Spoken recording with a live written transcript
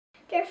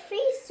They're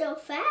freeze so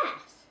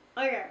fast.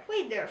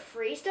 Wait, they're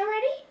freezed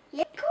already?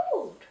 Yeah.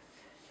 Cold.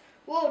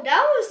 Whoa,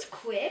 that was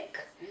quick.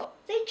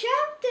 They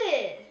chopped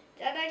it.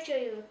 That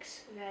actually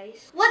looks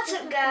nice. What's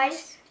up,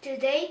 guys?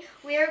 Today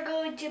we are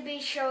going to be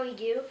showing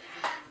you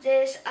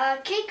this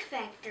cake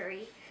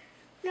factory.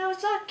 No,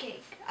 it's not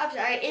cake. I'm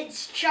sorry,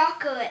 it's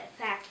chocolate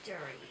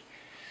factory.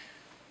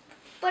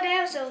 But I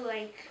also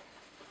like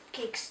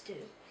cakes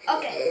too.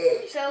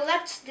 Okay, so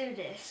let's do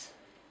this.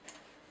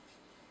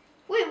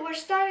 Wait, we're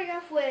starting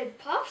off with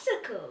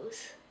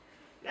popsicles.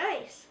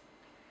 Nice.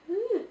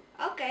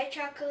 Okay,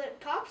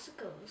 chocolate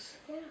popsicles.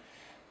 Yeah.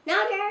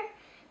 Now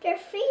they're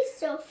freeze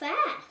so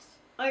fast.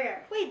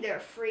 Wait, they're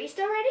freezed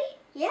already?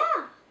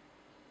 Yeah.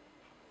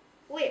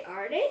 Wait,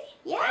 are they?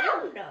 Yeah. I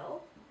don't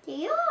know.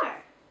 They are.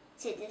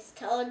 So this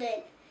told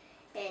it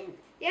and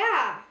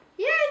Yeah.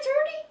 Yeah, it's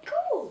already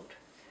cold.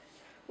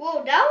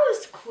 Whoa, that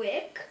was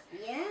quick.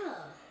 yeah.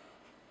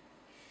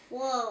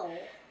 Whoa.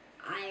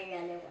 I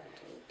really want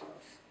to eat those.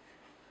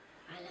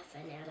 I love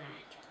vanilla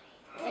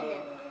actually.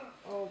 Vanilla.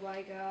 Oh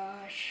my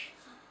gosh.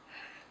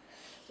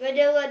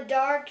 Vanilla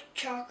dark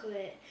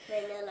chocolate.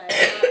 Vanilla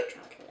dark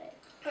chocolate.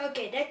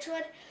 Okay, next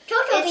one.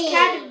 Chocolate It's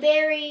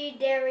Cadbury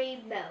dairy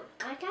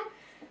milk. I got.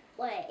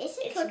 Wait, is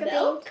it It's turtle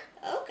milk?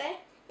 beans? Okay.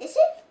 Is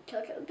it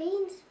turtle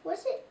beans?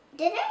 Was it?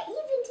 Did I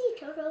even see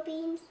turtle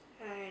beans?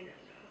 I don't know.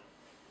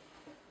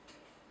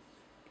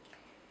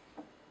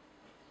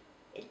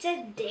 It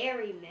said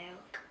dairy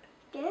milk.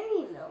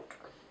 Dairy milk.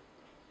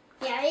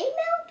 Dairy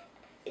milk?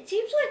 It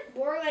seems like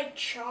more like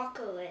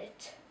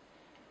chocolate.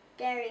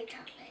 Dairy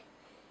chocolate.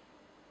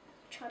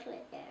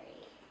 Chocolate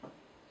berry.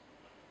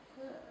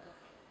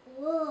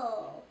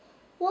 Whoa.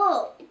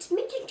 Whoa. It's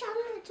making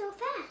chocolate so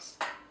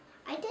fast.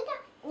 I did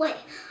not. Wait.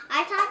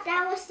 I thought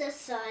that was the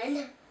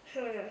sun.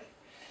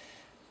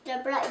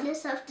 The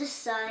brightness of the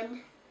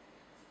sun.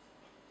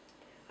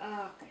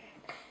 Okay.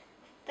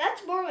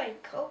 That's more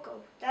like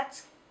cocoa.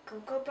 That's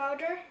cocoa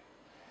powder?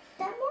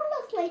 That more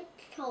looks like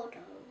chocolate.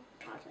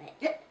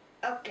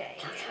 Okay.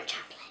 Chocolate.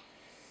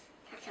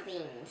 Chocolate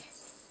beans.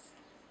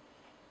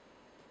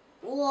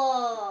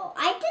 Whoa.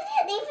 I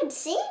didn't even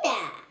see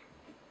that.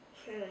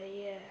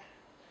 Yeah.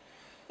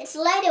 It's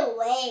like a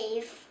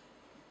wave.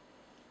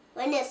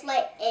 When it's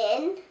like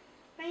in,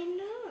 I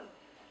know.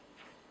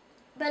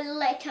 but it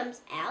like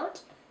comes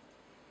out.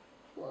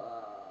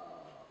 Whoa.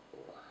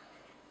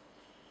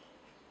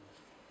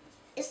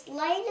 It's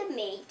like a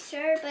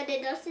meter, but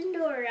it doesn't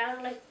go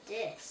around like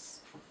this.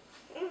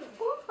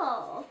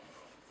 Whoa.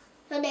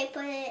 So they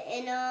put it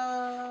in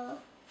a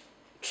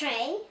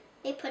tray.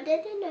 They put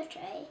it in a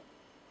tray.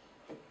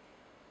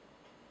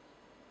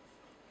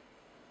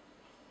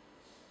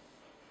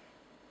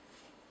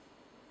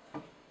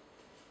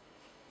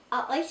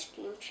 A ice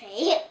cream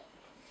tray.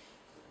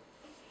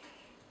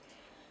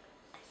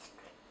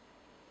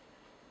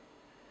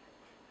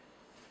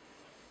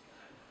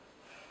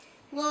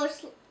 Well,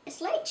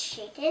 it's like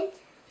shaking.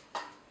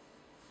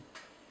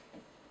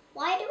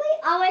 Why do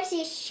we always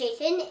see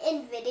shaking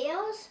in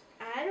videos?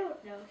 I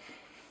don't know.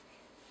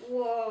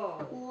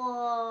 Whoa.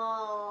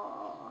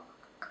 Whoa.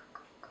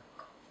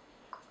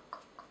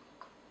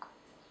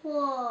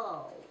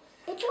 Whoa.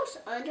 It goes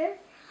under.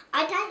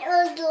 I thought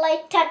it would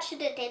like touch the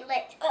thing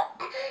like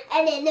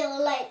and then it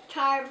would like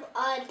carve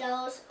on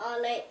those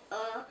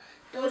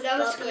those that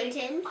was bubbly quick.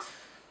 tins.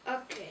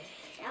 Okay.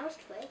 That was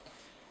quick.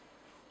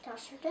 That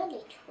was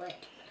really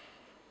quick.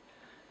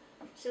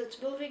 So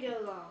it's moving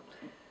along.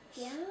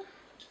 Yeah.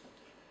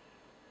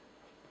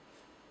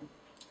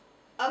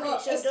 Okay, Well,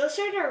 so those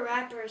are the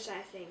wrappers,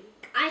 I think.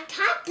 I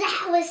thought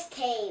that was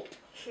tape.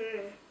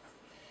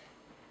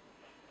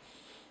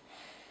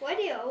 Why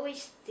do you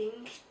always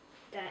think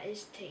that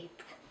is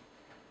tape?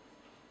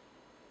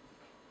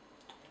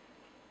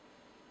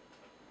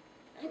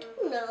 I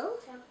don't know.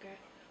 Okay.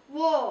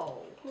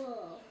 Whoa.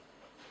 Whoa.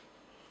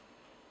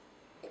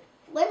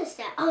 What is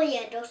that? Oh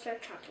yeah, those are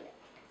chocolate.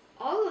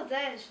 All of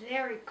that is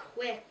very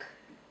quick.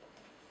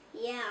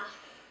 Yeah.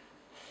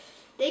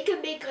 They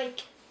could make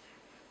like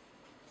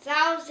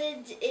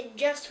thousands in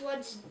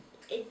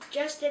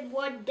in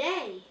one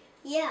day.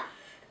 Yeah.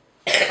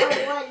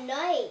 On one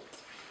night.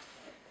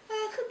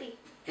 Could be.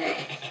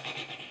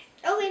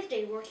 Only if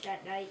they worked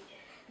that night.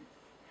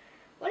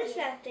 What is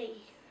that thing?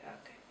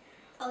 Okay.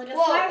 Oh, the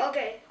Whoa,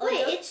 okay. Oh,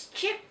 Wait, the- it's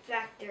chip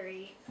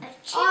factory. a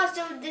chip. Oh,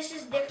 so this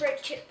is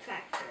different chip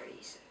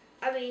factories.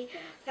 I mean,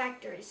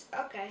 factories.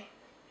 Okay.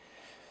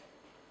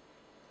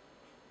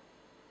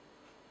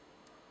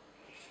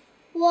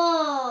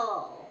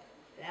 Whoa.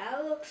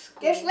 That looks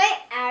cool. There's like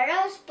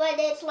arrows, but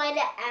it's like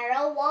an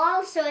arrow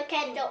wall, so it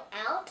can't go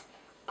out.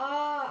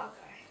 Oh,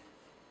 okay.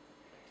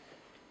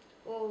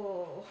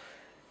 Oh.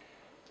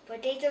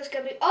 Potatoes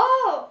can be.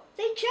 Oh,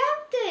 they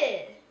chopped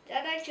it.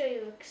 That actually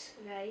looks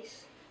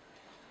nice.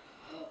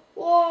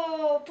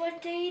 Whoa,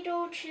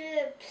 potato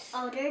chips.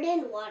 Oh, they're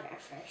in water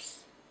first.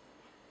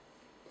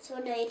 So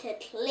we need to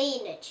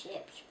clean the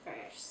chips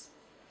first.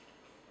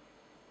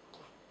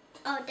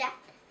 Oh, that.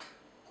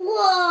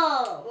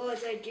 Whoa! Oh,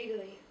 it's like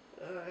jiggly.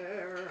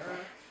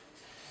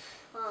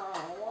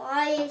 Oh,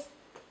 why is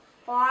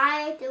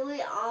Why do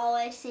we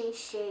always say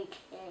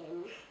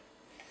shaking?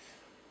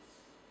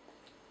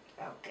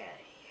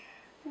 Okay.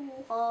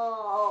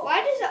 Whoa.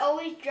 Why does it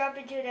always drop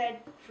into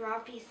that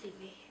droppy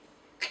thingy?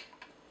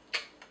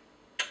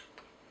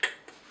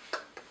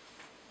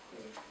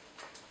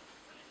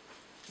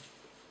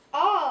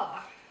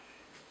 Oh.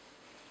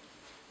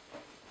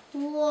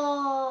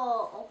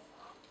 Whoa.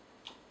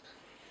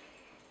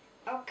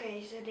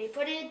 Okay, so they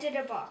put it into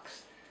the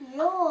box.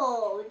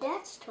 No,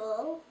 that's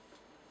tall.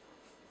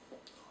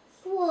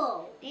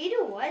 Whoa. You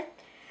know what?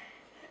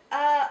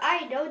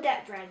 I know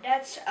that brand.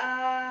 That's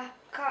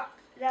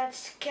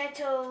that's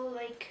kettle,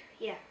 like,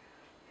 yeah.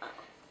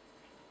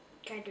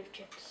 Kind of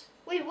chips.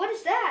 Wait, what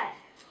is that?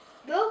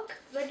 Milk?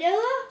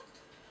 Vanilla?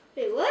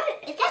 Wait,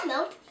 what? Is that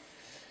milk?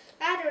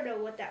 I don't know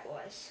what that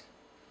was.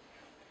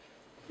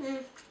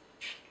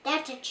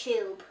 That's a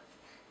tube.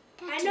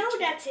 I know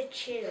that's a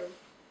chew.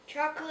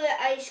 Chocolate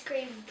ice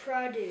cream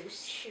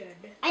produce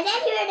should. I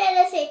thought you were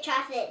going to say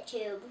chocolate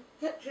tube.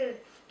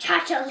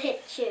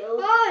 Chocolate tube.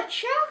 Oh,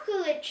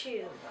 chocolate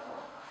chew.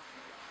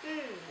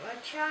 A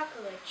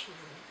chocolate chew.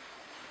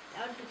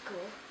 That would be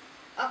cool.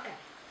 Okay.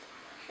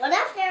 What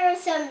if there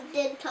was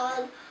something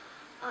called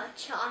a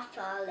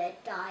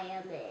chocolate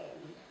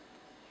diamond?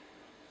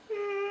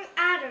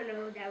 I don't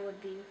know. That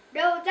would be.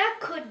 No, that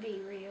could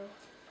be real.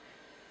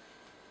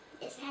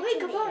 Wait,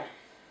 come on.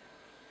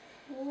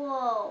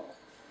 Whoa.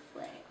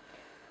 Wait.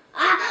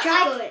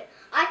 Chocolate.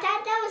 I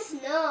thought that was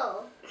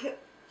snow.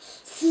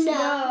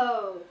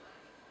 Snow.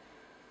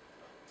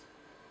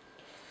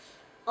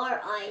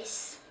 Or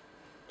ice.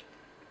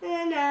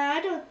 No,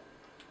 I don't.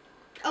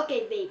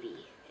 Okay, maybe.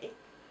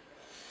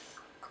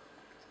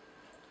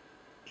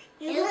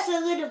 It looks a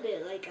little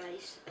bit like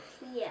ice.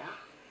 Yeah.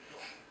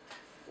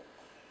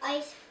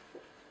 Ice.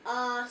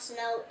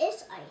 Snow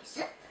is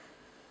ice.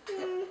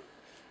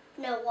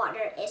 No,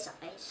 water is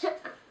ice.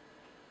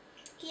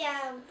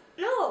 Yeah.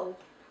 No.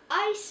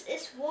 Ice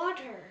is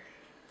water.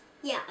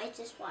 Yeah, ice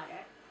is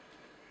water.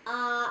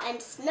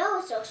 And snow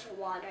is also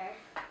water.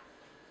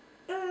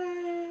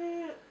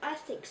 I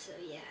think so.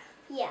 Yeah.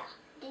 Yeah.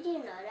 Did you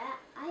know that?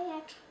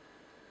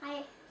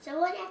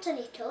 Someone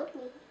actually told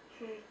me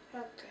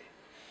Okay.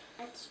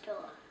 at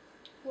store.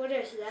 What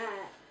is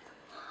that?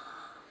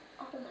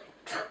 Oh my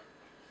god.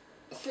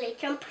 It's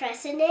like I'm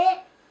pressing it.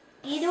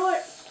 You know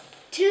what?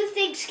 Two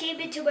things came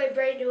into my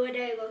brain when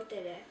I looked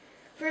at it.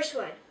 First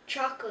one,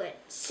 chocolate.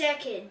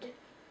 Second,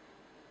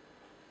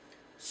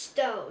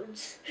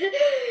 stones.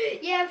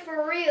 Yeah,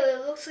 for real,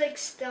 it looks like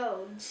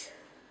stones.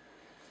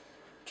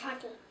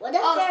 Chocolate. What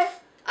if there?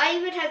 I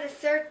even had a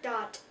third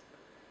thought.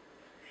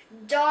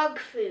 Dog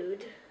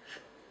food.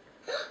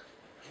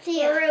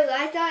 Tia, For real,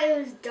 I thought it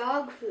was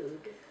dog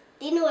food.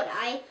 do you know what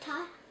I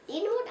thought? Do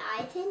you know what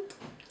I think?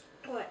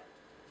 What?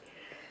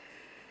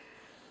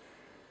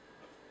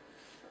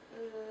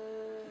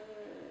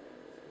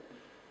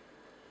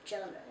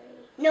 Jewelry.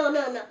 No.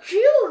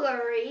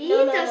 Jewelry?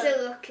 No, It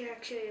doesn't look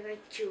actually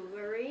like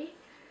jewelry.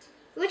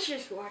 Let's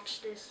just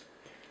watch this.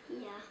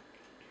 Yeah.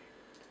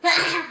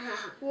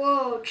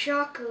 Whoa,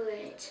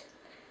 chocolate.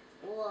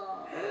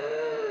 Whoa.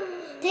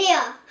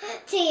 Tia.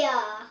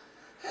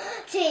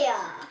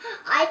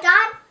 I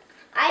thought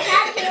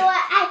he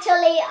would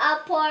actually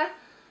put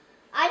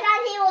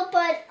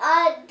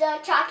the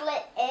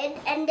chocolate in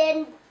and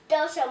then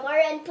go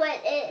somewhere and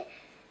put it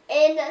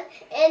in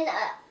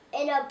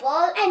a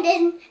bowl and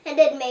then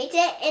made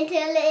it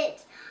until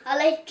it's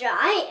like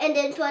dry and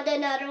then put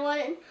another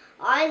one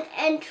on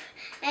and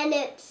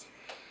it's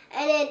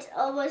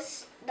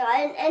almost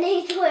done and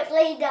he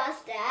quickly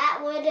does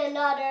that with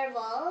another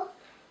bowl.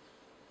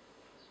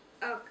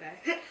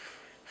 Okay.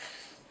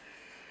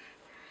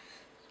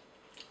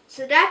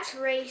 So that's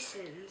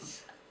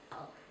raisins.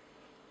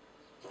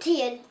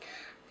 Tia,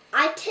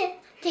 I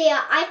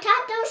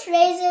thought those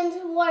raisins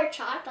were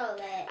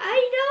chocolate.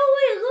 I know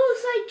it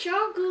looks like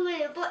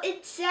chocolate, but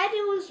it said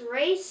it was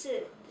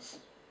raisins.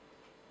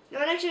 No,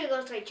 it actually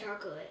looks like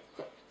chocolate.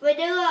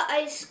 Vanilla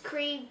ice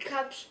cream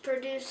cups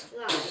produce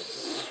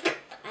slime.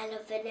 I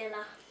love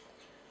vanilla.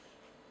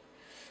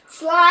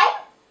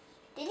 Slime?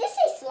 Did you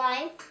say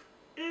slime?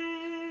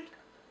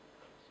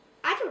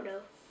 I don't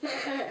know.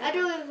 I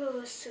don't know if it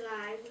was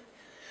slime.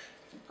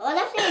 What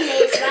if they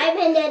made slime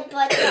and then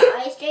put the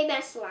ice cream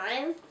as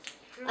slime?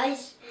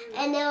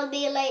 And it'll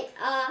be like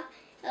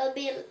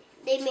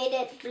they made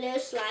it blue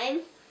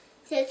slime,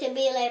 so it will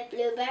be like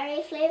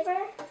blueberry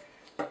flavor.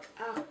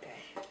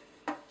 Okay.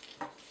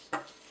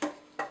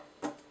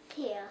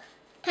 Here,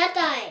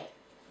 Tatai.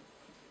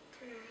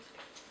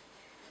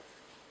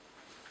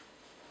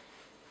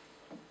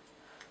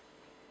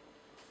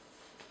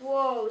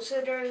 Whoa,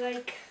 so they're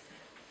like,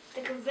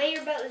 the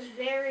conveyor belt is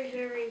very,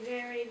 very,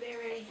 very,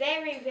 very,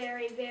 very,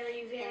 very,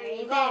 very,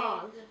 very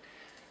long.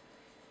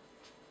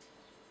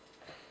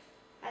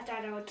 I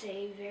thought I would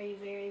say very,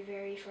 very,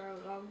 very for a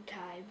long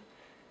time.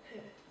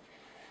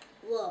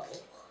 Whoa.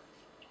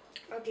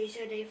 Okay,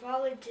 so they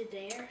fall into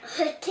there.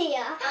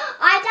 Tia,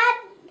 I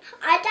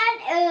thought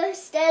it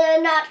was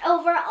still not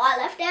over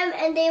all of them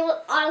and they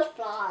will all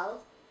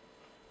fall.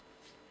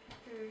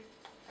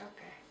 Okay.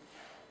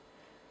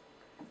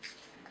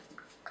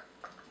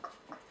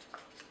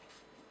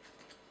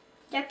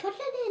 They're putting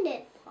it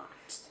in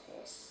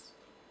boxes.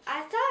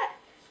 I thought...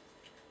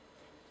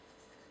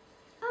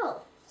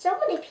 Oh, so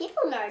many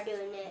people are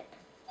doing it.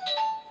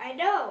 I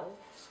know.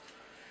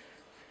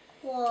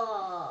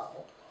 Whoa.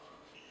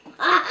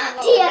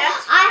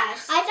 That's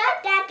fast. I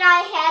thought that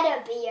guy had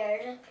a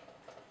beard.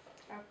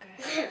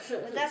 Okay.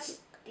 Well, that's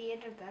the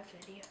end of that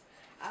video.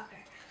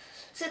 Okay.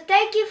 So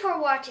thank you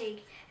for watching.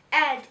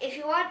 And if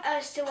you want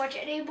us to watch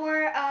any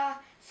more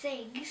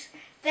things,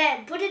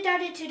 then put it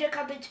down into the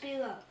comments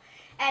below.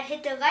 And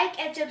hit the like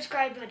and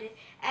subscribe button.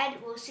 And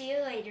we'll see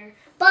you later.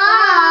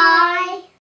 Bye.